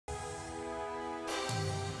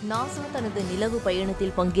NASA தனது நிலவு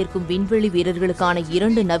பயணத்தில் பங்கேற்கும் விண்வெளி வீரர்களுக்கான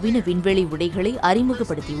 2 நவீன விண்வெளி உடைகளை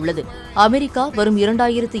அறிமுகப்படுத்தியுள்ளது. அமெரிக்கா வரும்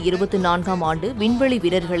 2024ஆம் ஆண்டு விண்வெளி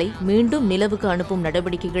வீரர்களை மீண்டும் நிலவுக்கு அனுப்பும்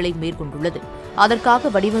நடவடிக்கைகளை மேற்கொண்டுள்ளது.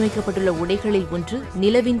 அதற்காக வடிவமைக்கப்பட்டுள்ள உடைகளில் ஒன்று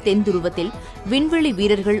நிலவின் தென் துருவத்தில் விண்வெளி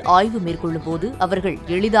வீரர்கள் ஆய்வு மேற்கொள்ளும்போது அவர்கள்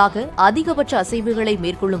எளிதாக அதிகபட்ச அசைவுகளை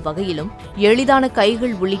மேற்கொள்ளும் வகையிலும் எளிதான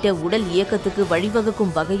கைகள் உள்ளிட்ட உடல் இயக்கத்துக்கு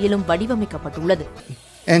வழிவகுக்கும் வகையிலும் வடிவமைக்கப்பட்டுள்ளது.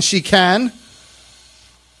 And she can.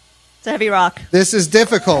 It's a heavy rock. This is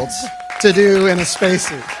difficult to do in a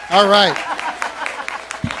spacesuit. All right.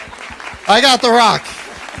 I got the rock.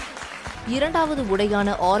 இரண்டாவது உடையான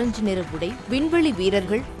ஆரஞ்சு நிற உடை விண்வெளி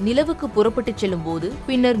வீரர்கள் நிலவுக்கு புறப்பட்டுச் செல்லும் போது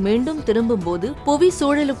பின்னர் மீண்டும் திரும்பும் போது புவி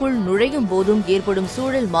சூழலுக்குள் நுழையும் போதும் ஏற்படும்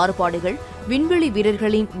சூழல் மாறுபாடுகள் விண்வெளி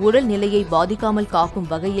வீரர்களின் உடல் நிலையை பாதிக்காமல் காக்கும்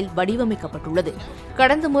வகையில் வடிவமைக்கப்பட்டுள்ளது.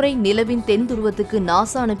 கடந்த முறை நிலவின் தென் துருவத்துக்கு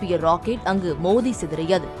நாசா அனுப்பிய ராக்கெட் அங்கு மோதி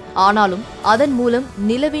சிதறியது. ஆனாலும் அதன் மூலம்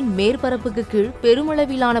நிலவின் மேற்பரப்புக்கு கீழ்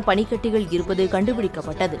பெருமளவிலான பனிக்கட்டிகள் இருப்பது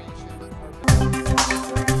கண்டுபிடிக்கப்பட்டது.